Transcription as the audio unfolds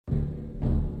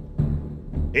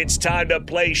It's time to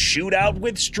play Shootout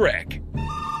with Strick.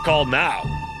 Call now,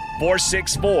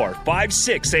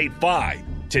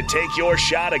 464-5685, to take your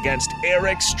shot against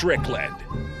Eric Strickland.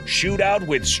 Shootout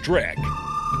with Strick.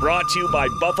 Brought to you by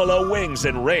Buffalo Wings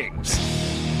and Rings.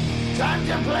 Time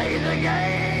to play the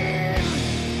game!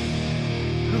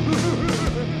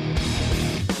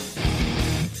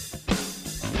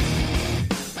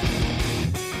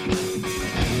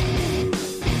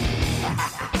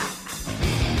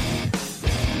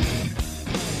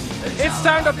 It's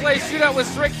time to play Shootout with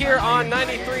Strick here on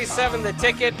 93.7 The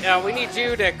Ticket. We need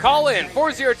you to call in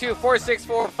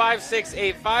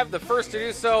 402-464-5685. The first to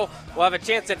do so will have a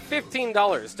chance at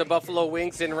 $15 to Buffalo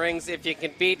Wings and Rings if you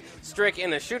can beat Strick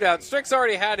in a shootout. Strick's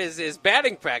already had his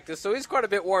batting practice, so he's quite a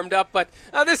bit warmed up, but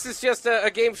this is just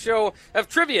a game show of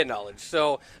trivia knowledge.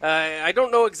 So I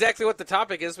don't know exactly what the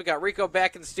topic is. We got Rico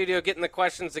back in the studio getting the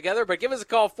questions together, but give us a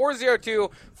call,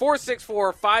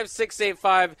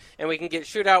 402-464-5685, and we can get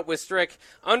Shootout with Strick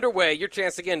underway. Your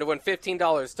chance again to win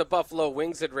 $15 to Buffalo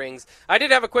Wings and Rings. I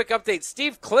did have a quick update.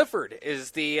 Steve Clifford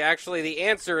is the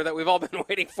answer that we've all been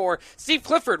waiting for. Steve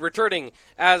Clifford returning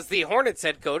as the Hornets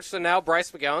head coach. So now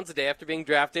Bryce McGowan's the day after being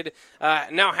drafted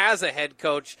now has a head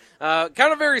coach. Kind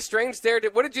of very strange there.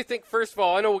 What did you think? First of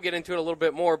all, I know we'll get into it a little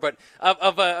bit more, but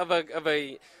of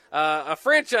a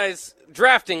franchise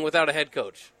drafting without a head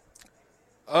coach.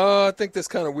 I think that's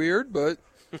kind of weird, but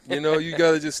you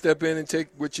got to just step in and take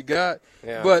what you got.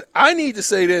 Yeah. But I need to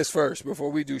say this first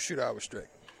before we do Shootout with Strick.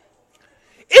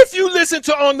 If you listen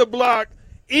to On the Block,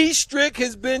 E. Strick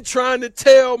has been trying to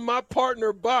tell my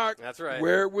partner Bach That's right.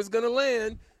 where it was going to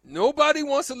land. Nobody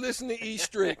wants to listen to E.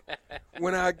 Strick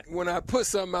when I put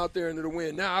something out there into the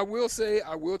wind. Now, I will say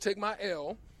I will take my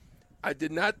L. I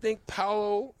did not think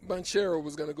Paolo Banchero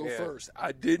was going to go first.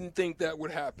 I didn't think that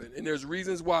would happen, and there's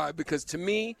reasons why. Because to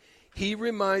me, he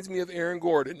reminds me of Aaron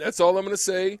Gordon. That's all I'm going to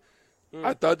say.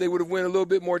 I thought they would have went a little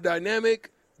bit more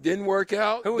dynamic. Didn't work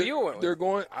out. Who you went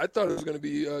with? I thought it was going to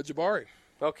be Jabari.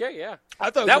 Okay, yeah. I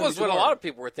thought that was what a lot of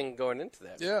people were thinking going into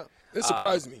that. Yeah, it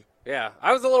surprised me. Yeah,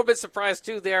 I was a little bit surprised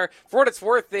too there. For what it's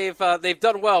worth, they've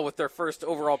done well with their first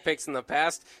overall picks in the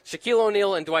past. Shaquille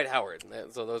O'Neal and Dwight Howard.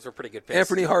 So those were pretty good picks.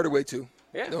 Anthony Hardaway too.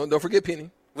 Yeah. Don't forget Penny.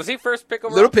 Was he first pick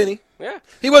overall? Little Penny. Yeah.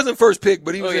 He wasn't first pick,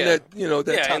 but he was in that top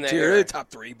tier, era. top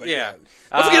three. But yeah.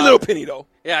 Don't forget Little Penny though.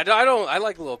 Yeah, I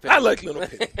like Little Penny. I like Little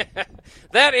Penny.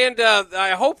 That and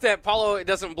I hope that Paulo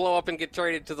doesn't blow up and get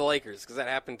traded to the Lakers because that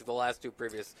happened to the last two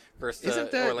previous first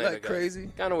Isn't that Orlando guys. crazy?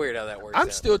 Kind of weird how that works. I'm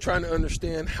still trying to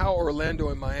understand how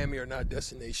Orlando and Miami are not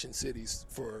destination cities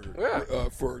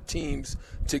for teams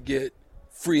to get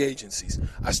free agencies.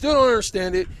 I still don't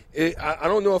understand it. I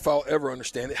don't know if I'll ever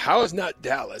understand it. How is not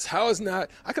Dallas? How is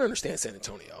not – I can understand San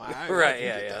Antonio.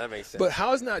 That makes sense. But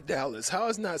how is not Dallas? How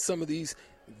is not some of these –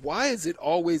 why is it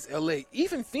always L.A.?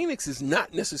 Even Phoenix is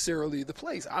not necessarily the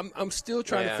place. I'm still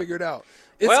trying to figure it out.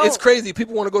 It's crazy.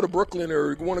 People want to go to Brooklyn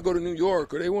or want to go to New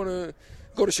York or they want to –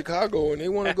 go to Chicago and they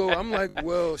want to go. I'm like,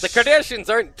 well, the Kardashians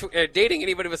aren't dating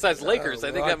anybody besides Lakers.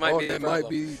 I think that might be the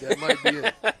problem. That might be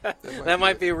it. That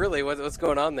might be really what's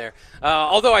going on there.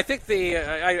 Although I think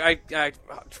I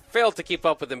failed to keep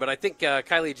up with them, but I think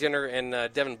Kylie Jenner and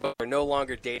Devin Booker are no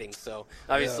longer dating. So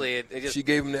obviously, it just, she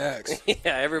gave him the axe. Yeah,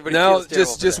 everybody. Now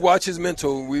just watch his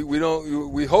mental.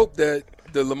 We hope that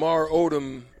the Lamar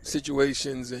Odom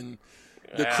situations and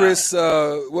the Chris,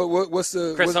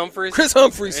 Chris Humphries? Chris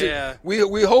Humphries. Yeah.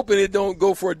 We hoping it don't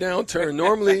go for a downturn.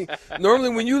 Normally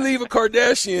when you leave a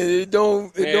Kardashian, it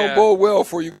don't bode well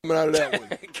for you coming out of that one.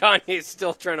 Kanye's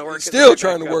still trying to work. Still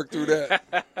trying to work through that.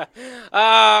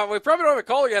 We probably don't have a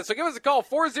caller yet, so give us a call,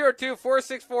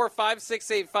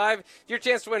 402-464-5685. Your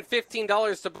chance to win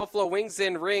 $15 to Buffalo Wings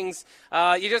and Rings.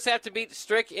 You just have to beat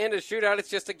Strick in a shootout. It's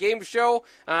just a game show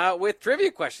with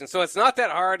trivia questions, so it's not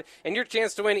that hard, and your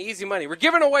chance to win easy money. We're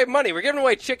giving away money. We're giving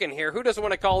away chicken here. Who doesn't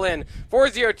want to call in?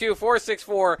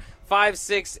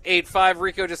 402-464-5685.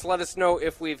 Rico, just let us know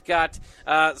if we've got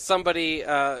somebody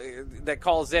that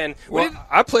calls in. Well,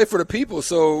 I play for the people,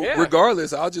 so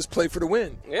regardless, I'll just play for the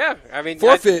win. Yeah, I mean,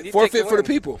 forfeit for the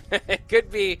people. It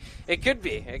could be a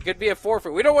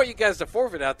forfeit. We don't want you guys to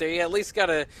forfeit out there. You at least got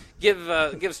to give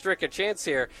Strick a chance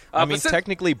here. I mean,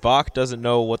 technically, Bach doesn't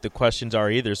know what the questions are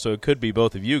either, so it could be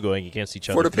both of you going against each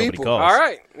other. For the if nobody people. calls. All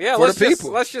right, yeah, let's just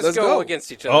go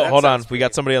against each other. Oh, hold on, we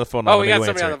got somebody on the phone. Oh, we got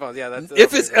somebody on the phone. Yeah, that's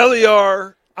if it's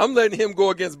LER, I'm letting him go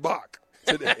against Bach.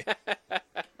 today.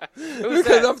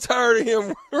 Because I'm tired of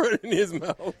him running his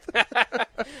mouth.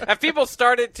 Have people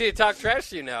started to talk trash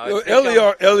to you now?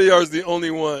 No, Eliar's the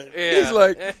only one.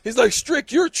 Yeah. He's like,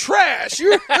 Strick, you're trash.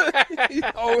 Remember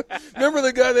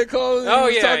the guy that called? Oh,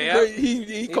 yeah.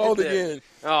 He called again.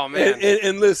 Oh, man.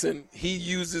 And listen, he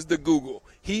uses the Google.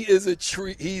 He is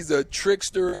he's a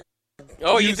trickster.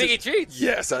 Oh, you think he cheats?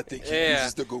 Yes, I think he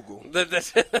uses the Google. Don't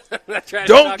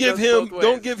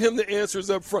give him the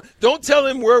answers up front. Don't tell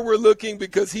him where we're looking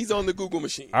because he's on the Google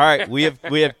machine. All right, we have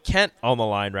Kent on the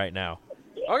line right now.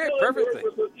 Okay, perfectly.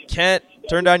 Kent,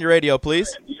 turn down your radio,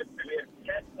 please.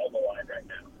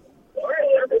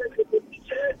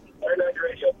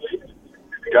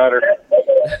 Got her.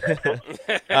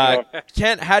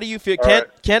 Kent, how do you feel?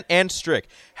 Kent and Strick,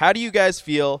 how do you guys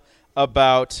feel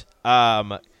about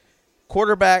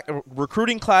quarterback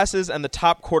recruiting classes and the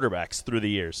top quarterbacks through the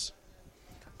years?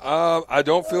 I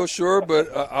don't feel sure, but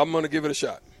I'm going to give it a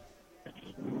shot.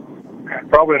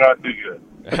 Probably not too good.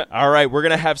 All right, we're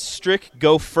going to have Strick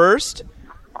go first.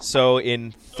 So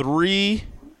in 3,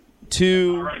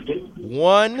 2,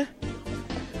 1.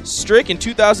 Strick, in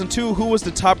 2002, who was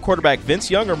the top quarterback,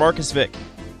 Vince Young or Marcus Vick?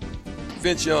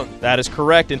 Vince Young. That is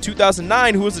correct. In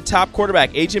 2009, who was the top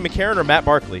quarterback, A.J. McCarron or Matt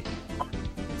Barkley?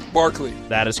 Barkley.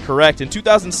 That is correct. In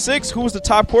 2006, who was the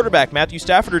top quarterback, Matthew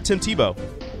Stafford or Tim Tebow?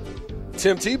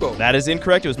 Tim Tebow. That is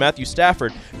incorrect. It was Matthew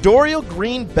Stafford. Dorial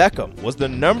Green Beckham was the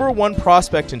 #1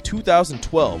 prospect in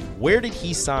 2012. Where did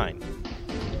he sign?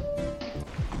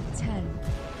 10,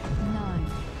 9,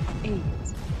 8,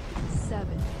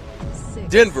 7, 6.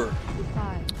 Denver.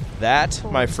 5. That,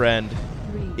 4, my friend,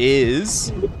 3, is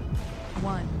 2,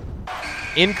 1.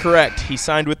 incorrect. He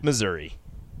signed with Missouri.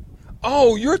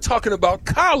 Oh, you're talking about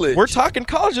college. We're talking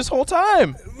college this whole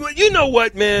time. You know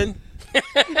what, man?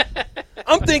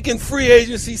 I'm thinking free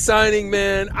agency signing,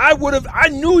 man. I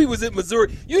knew he was at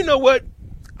Missouri. You know what?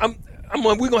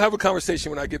 We're gonna have a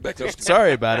conversation when I get back to the studio.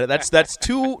 Sorry about it. That's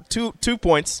two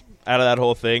points out of that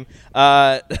whole thing.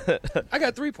 I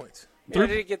got 3 points. Did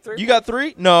he get 3? You got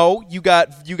 3? No, you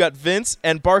got Vince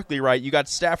and Barkley right. You got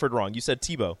Stafford wrong. You said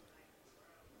Tebow.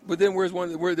 But then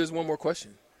there's one more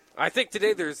question. I think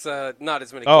today there's not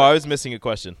as many. Oh, I questions. was missing a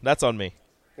question. That's on me.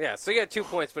 Yeah, so you got 2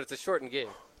 points, but it's a shortened game.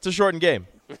 It's a shortened game.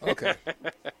 Okay.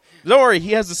 Don't worry,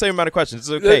 he has the same amount of questions.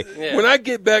 It's okay. Yeah. When I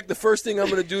get back, the first thing I'm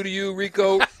going to do to you,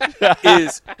 Rico,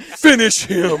 is finish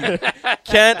him.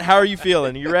 Kent, how are you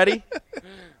feeling? You ready?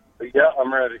 Yeah,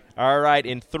 I'm ready. All right,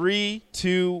 in 3,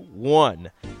 2,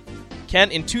 1.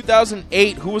 Kent, in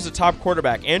 2008, who was the top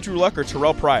quarterback, Andrew Luck or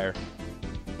Terrell Pryor?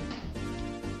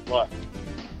 What?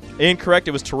 Incorrect.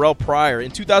 It was Terrell Pryor.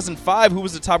 In 2005, who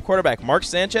was the top quarterback, Mark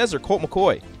Sanchez or Colt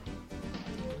McCoy?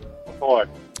 Boy.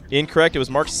 Incorrect. It was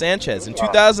Mark Sanchez. In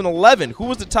 2011, who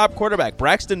was the top quarterback,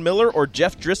 Braxton Miller or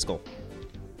Jeff Driscoll?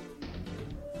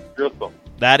 Driscoll.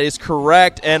 That is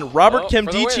correct. And Robert for the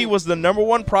Kemdici win. was the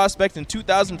 #1 prospect in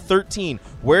 2013.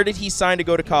 Where did he sign to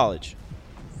go to college?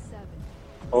 7,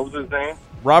 What was his name?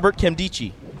 Robert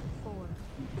Kemdici. 4,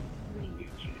 3,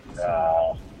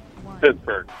 1.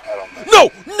 Pittsburgh. I don't know.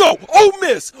 No. Ole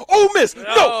Miss.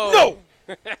 No.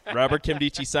 Robert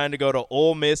Kemdici signed to go to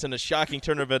Ole Miss in a shocking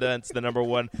turn of events. The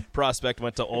 #1 prospect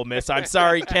went to Ole Miss. I'm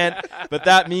sorry, Kent, but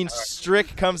that means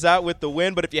Strick comes out with the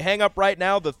win. But if you hang up right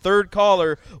now, the third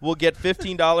caller will get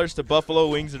 $15 to Buffalo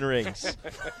Wings and Rings.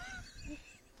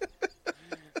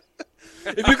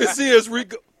 If you can see us,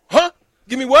 Rico. Huh?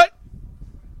 Give me what?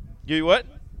 You what?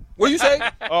 What you say?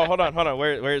 Oh, hold on.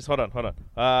 Where's hold on.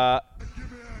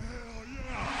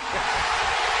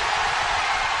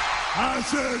 I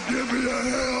said, give me a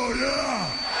hell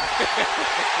yeah.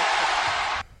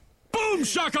 Boom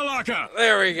shakalaka.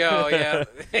 There we go, yeah.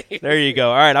 There you go.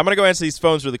 All right, I'm going to go answer these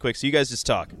phones really quick, so you guys just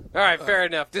talk. All right, fair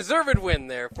enough. Deserved win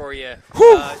there for you.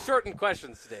 Shortened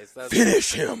questions today. So that's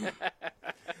Finish him.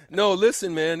 No,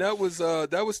 listen, man, that was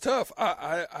tough.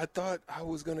 I thought I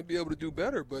was going to be able to do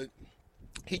better, but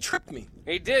he tripped me.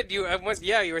 He did. You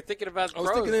were thinking about I was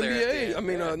pros thinking there. NBA. I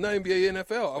mean, not NBA,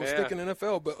 NFL. I was thinking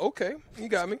NFL, but okay, you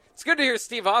got me. It's good to hear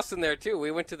Steve Austin there, too. We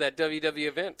went to that WWE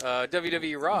event,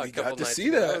 WWE Raw. We a couple got to nights see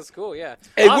ago. that. That was cool, yeah.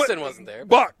 Hey, Austin wasn't there.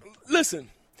 Bach, listen,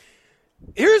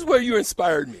 here's where you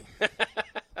inspired me.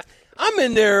 I'm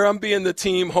in there. I'm being the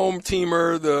home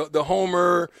teamer, the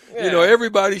homer. Yeah. You know,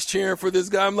 everybody's cheering for this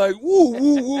guy. I'm like, woo,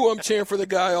 woo, woo. I'm cheering for the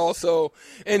guy also.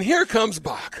 And here comes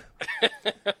Bach.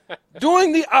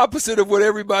 doing the opposite of what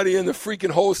everybody in the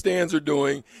freaking whole stands are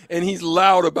doing, and he's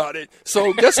loud about it.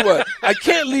 So guess what? I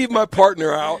can't leave my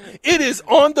partner out. It is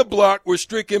on the block with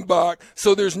Strick and Bach,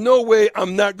 so there's no way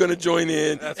I'm not going to join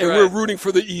in, and right. we're rooting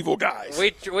for the evil guys.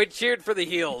 We cheered for the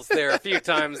heels there a few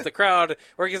times. The crowd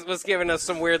was giving us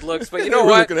some weird looks, but you know They were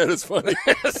what? looking at us funny.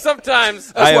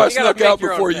 Sometimes That's why I you gotta snuck out make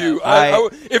your own before path.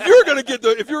 you. If you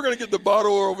were gonna get the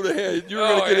bottle over the head, you were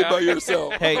gonna get it by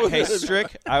yourself. Hey,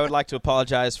 Strick, I would like to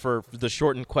apologize for the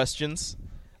shortened questions.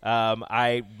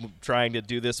 I'm trying to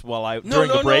do this during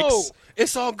the breaks. No,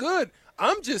 it's all good.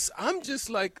 I'm just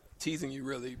like teasing you,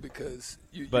 really, because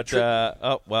you. But you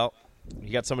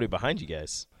got somebody behind you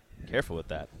guys. Careful with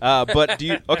that. But do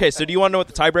you? Okay, so do you want to know what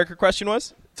the tiebreaker question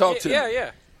was? Talk to me.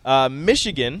 Yeah.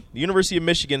 Michigan, the University of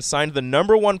Michigan, signed the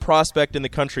number 1 prospect in the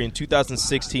country in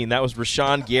 2016. That was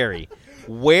Rashawn Gary.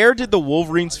 Where did the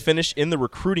Wolverines finish in the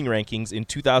recruiting rankings in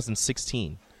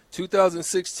 2016?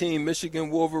 2016 Michigan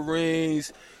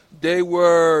Wolverines, they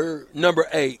were number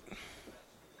 8.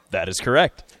 That is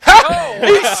correct.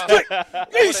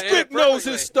 Strick knows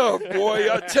his stuff,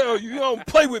 boy. I tell you, you don't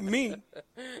play with me.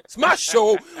 It's my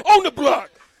show on the block.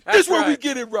 This is where we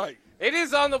get it right. It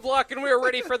is on the block, and we are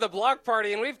ready for the block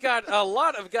party. And we've got a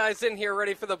lot of guys in here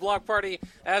ready for the block party.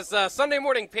 As Sunday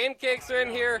Morning Pancakes are in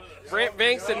here, Brant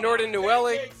Banks and Norden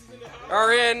Newelli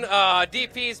are in.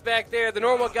 DP's back there, the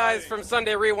normal guys from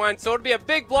Sunday Rewind. So it'll be a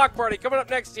big block party coming up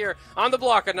next year on the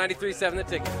block on 93.7 The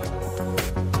Ticket.